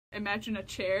Imagine a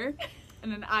chair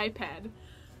and an iPad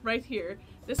right here.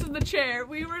 This is the chair.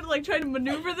 We were like trying to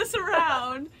maneuver this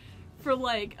around for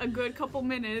like a good couple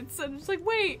minutes, and it's like,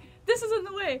 wait, this is in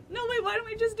the way. No, wait, why don't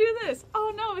we just do this?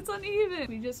 Oh no, it's uneven.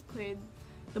 We just played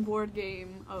the board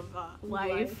game of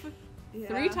life. Yeah.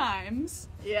 3 times.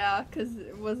 Yeah, because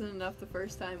it wasn't enough the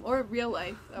first time. Or real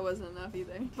life, that wasn't enough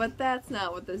either. But that's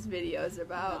not what this video is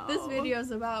about. No. This video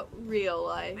is about real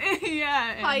life.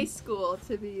 Yeah. High school,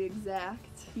 to be exact.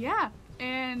 Yeah.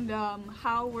 And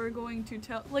how we're going to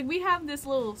tell, like, we have this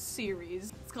little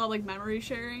series. It's called like memory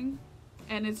sharing,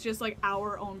 and it's just like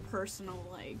our own personal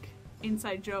like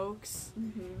inside jokes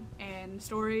and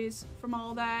stories from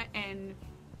all that. And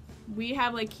we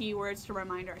have like keywords to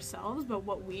remind ourselves, but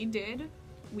what we did,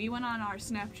 we went on our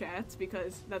Snapchats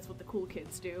because that's what the cool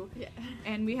kids do. Yeah.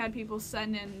 And we had people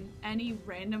send in any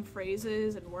random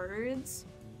phrases and words.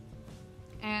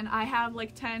 And I have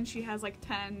like 10, she has like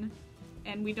 10,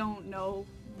 and we don't know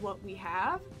what we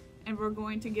have. And we're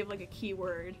going to give like a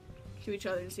keyword to each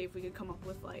other and see if we could come up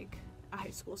with like a high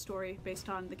school story based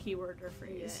on the keyword or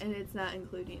phrase. Yeah, and it's not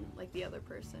including like the other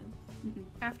person.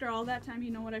 After all that time, you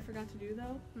know what I forgot to do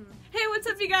though? Hey, what's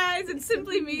up you guys? It's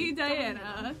simply me,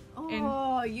 Diana.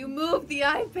 Oh, you moved the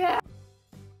iPad!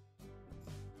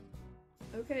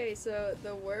 Okay, so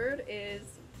the word is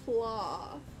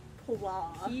plaw.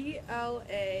 Plaw.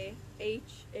 P-L-A-H-H-H.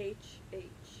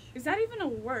 Is that even a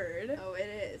word? Oh, it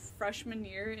is. Freshman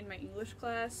year in my English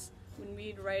class, when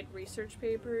we'd write research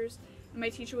papers, my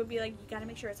teacher would be like, you gotta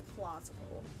make sure it's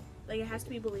plausible. Like, it has to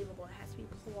be believable, it has to be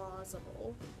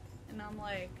plausible. And I'm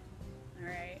like,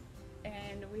 alright.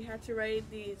 And we had to write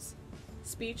these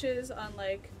speeches on,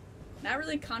 like, not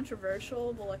really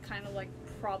controversial, but, like, kind of, like,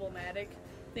 problematic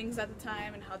things at the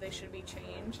time and how they should be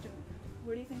changed. And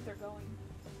where do you think they're going?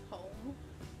 Home.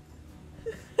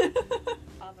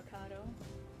 Avocado.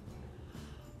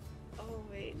 Oh,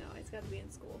 wait, no, it's gotta be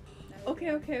in school.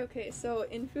 Okay. So,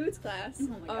 in foods class,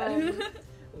 Oh my god.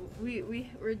 we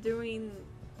were doing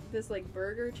this like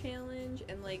burger challenge,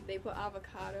 and like they put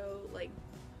avocado like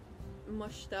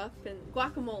mushed up and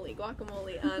guacamole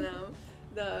on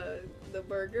the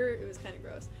burger. It was kind of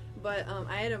gross, but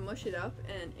I had to mush it up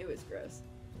and it was gross.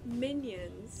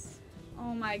 Minions.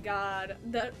 Oh my god,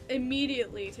 that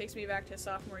immediately takes me back to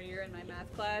sophomore year in my math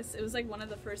class. It was like one of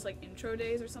the first like intro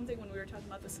days or something when we were talking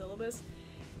about the syllabus,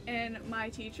 and my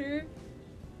teacher,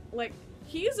 like,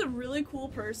 he's a really cool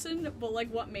person, but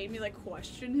like what made me like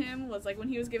question him was like when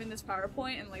he was giving this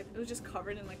PowerPoint and like it was just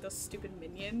covered in like those stupid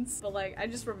minions. But like I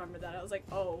just remember that. I was like,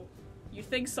 oh, you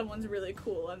think someone's really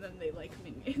cool and then they like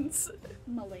minions.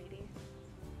 M'lady.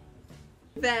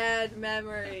 Bad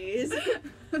memories.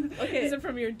 Okay. Is it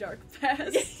from your dark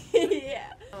past?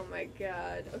 Yeah. Oh my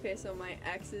god. Okay, so my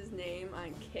ex's name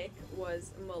on Kik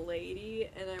was M'lady,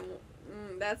 and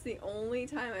that's the only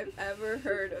time I've ever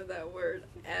heard of that word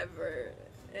ever,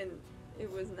 and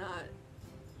it was not.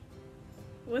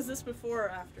 Was this before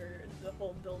or after the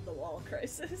whole build the wall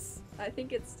crisis? I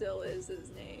think it still is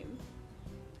his name.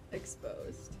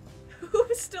 Exposed.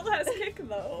 Who still has Kik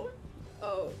though?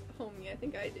 Oh, homie, I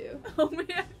think I do.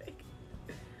 Homie, I think.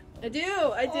 I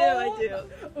do.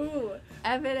 Ooh.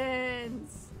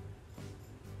 Evidence.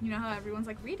 You know how everyone's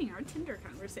like reading our Tinder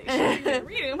conversation.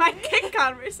 Reading my Kik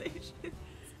conversation.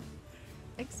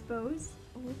 Expose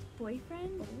old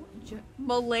boyfriend? Oh.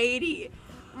 M'lady.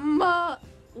 Oh.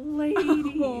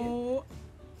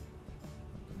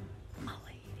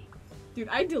 Dude,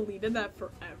 I deleted that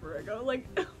forever ago. Like,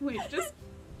 wait, just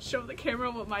show the camera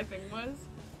what my thing was.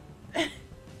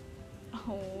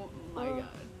 Oh my god.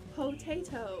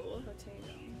 Potato.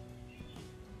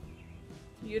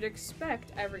 You'd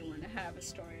expect everyone to have a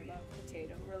story about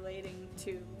potato relating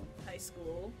to high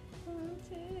school.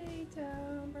 Potato.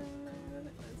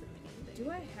 Do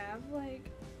I have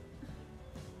like...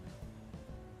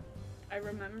 I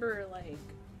remember like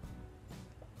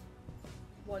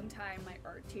one time my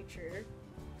art teacher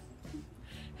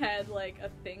had like a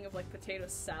thing of like potato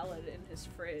salad in his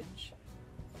fridge.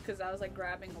 Because I was like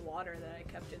grabbing a water that I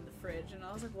kept in the fridge, and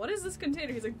I was like, what is this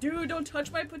container? He's like, dude, don't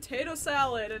touch my potato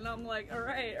salad. And I'm like,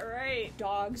 alright.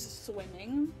 Dogs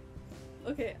swimming.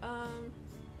 Okay,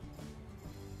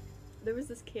 there was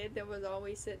this kid that was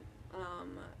always sitting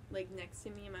like next to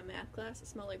me in my math class. It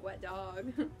smelled like wet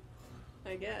dog.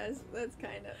 I guess that's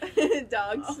kind of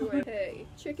dog swim. Hey,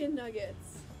 chicken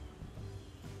nuggets.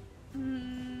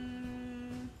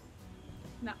 No,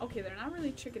 okay, they're not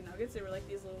really chicken nuggets. They were like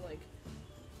these little like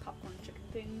popcorn chicken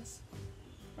things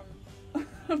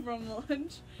from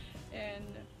lunch. And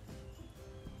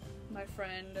my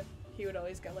friend, he would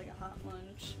always get like a hot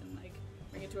lunch and like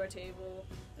bring it to our table.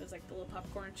 It was like the little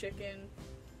popcorn chicken.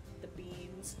 the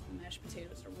beans, the mashed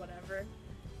potatoes, or whatever.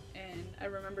 And I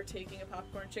remember taking a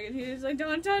popcorn chicken. He was like,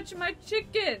 "Don't touch my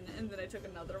chicken!" And then I took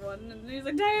another one, and he's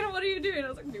like, "Diana, what are you doing?" I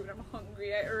was like, "Dude, I'm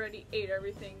hungry. I already ate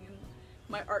everything in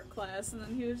my art class." And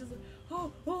then he was just like,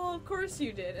 "Oh, well, of course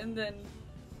you did." And then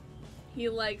he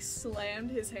like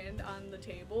slammed his hand on the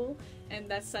table,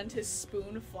 and that sent his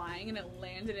spoon flying, and it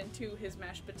landed into his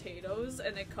mashed potatoes,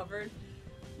 and it covered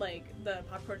like the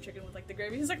popcorn chicken with like the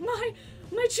gravy. He's like,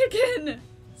 my chicken!"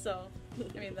 So,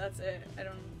 I mean, that's it. I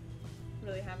don't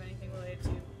really have anything related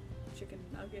to chicken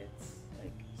nuggets,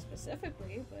 like,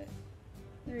 specifically, but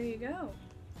there you go.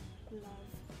 Love.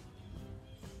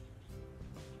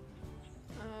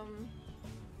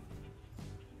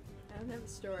 I don't have a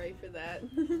story for that.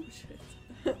 Shit.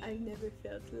 I've never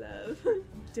felt love. I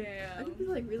Damn. could be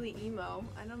like really emo.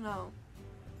 I don't know.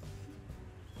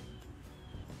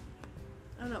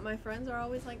 I don't know. My friends are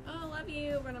always like, "Oh, love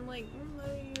you," and I'm like,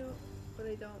 "Love you," but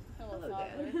I don't. Hello,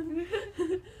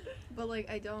 Dad. But like,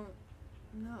 I don't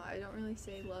really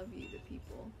say "love you" to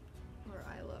people, or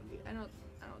 "I love you." I don't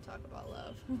talk about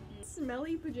love.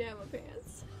 Smelly pajama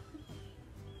pants.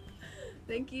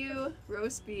 Thank you,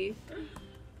 roast beef.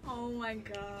 Oh my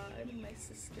god, my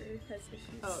sister has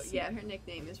issues. Oh yeah, her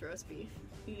nickname is roast beef.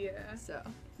 Yeah. So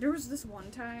There was this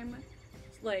one time,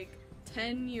 like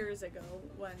 10 years ago,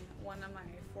 when one of my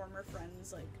former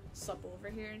friends like slept over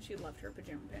here, and she left her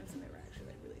pajama pants, and they were actually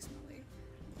like really smelly.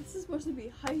 this is supposed to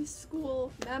be high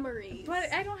school memories.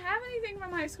 But I don't have anything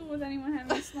from high school with anyone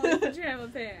having smelly pajama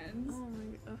pants. Oh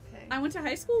my. Okay. I went to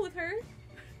high school with her.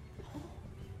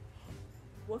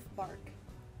 Woof bark.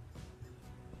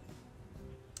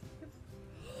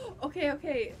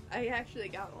 Okay, I actually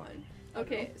got one.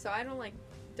 Okay, so I don't like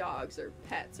dogs or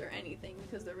pets or anything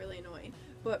because they're really annoying.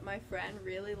 But my friend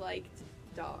really liked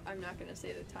dog. I'm not gonna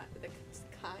say the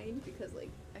kind because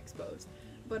like exposed.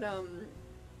 But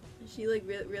she like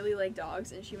really liked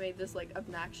dogs, and she made this like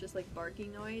obnoxious like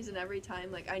barking noise. And every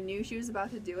time like I knew she was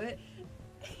about to do it,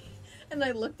 and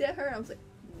I looked at her and I was like,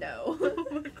 no. Oh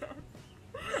my god.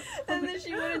 And then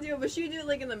she wouldn't do it, but she would do it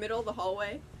like in the middle of the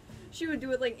hallway. She would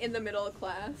do it like in the middle of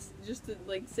class, just to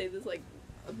like say this like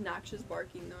obnoxious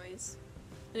barking noise,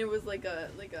 and it was like a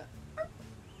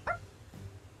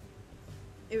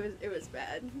it was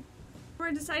bad.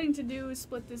 We're deciding to do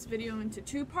split this video into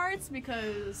 2 parts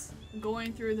because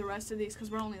going through the rest of these,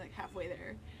 because we're only like halfway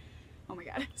there. Oh my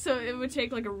god. So it would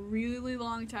take like a really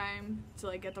long time to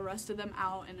like get the rest of them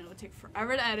out, and it would take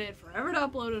forever to edit, forever to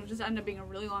upload. It would just end up being a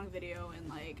really long video, and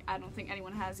like I don't think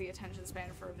anyone has the attention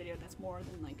span for a video that's more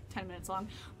than like 10 minutes long,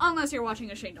 unless you're watching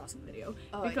a Shane Dawson video,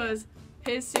 because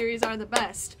his series are the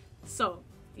best. So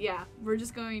yeah, we're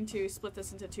just going to split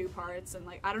this into 2 parts, and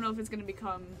like I don't know if it's gonna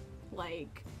become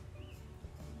like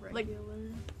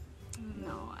Regular.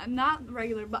 no, I'm not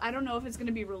regular, but I don't know if it's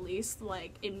gonna be released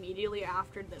like immediately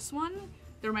after this one.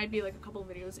 There might be like a couple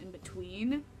videos in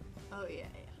between. Oh yeah.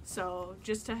 So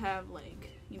just to have like,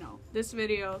 you know, this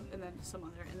video and then some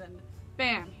other, and then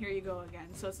bam, here you go again.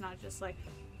 So it's not just like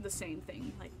the same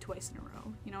thing like twice in a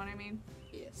row. You know what I mean?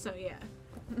 Yeah. So yeah.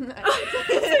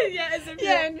 Yeah, as if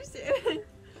I understand.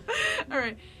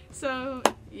 Alright, so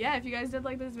yeah, if you guys did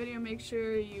like this video, make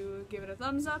sure you give it a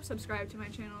thumbs up, subscribe to my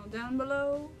channel down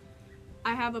below.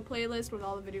 I have a playlist with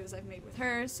all the videos I've made with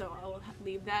her, so I'll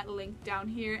leave that link down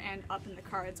here and up in the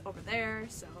cards over there,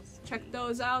 so check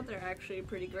those out. They're actually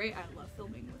pretty great. I love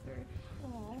filming with her.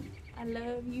 Aww, I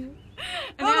love you.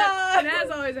 And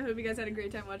as always, I hope you guys had a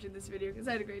great time watching this video, because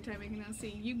I had a great time making it. I'll see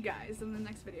you guys in the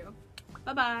next video.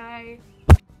 Bye-bye!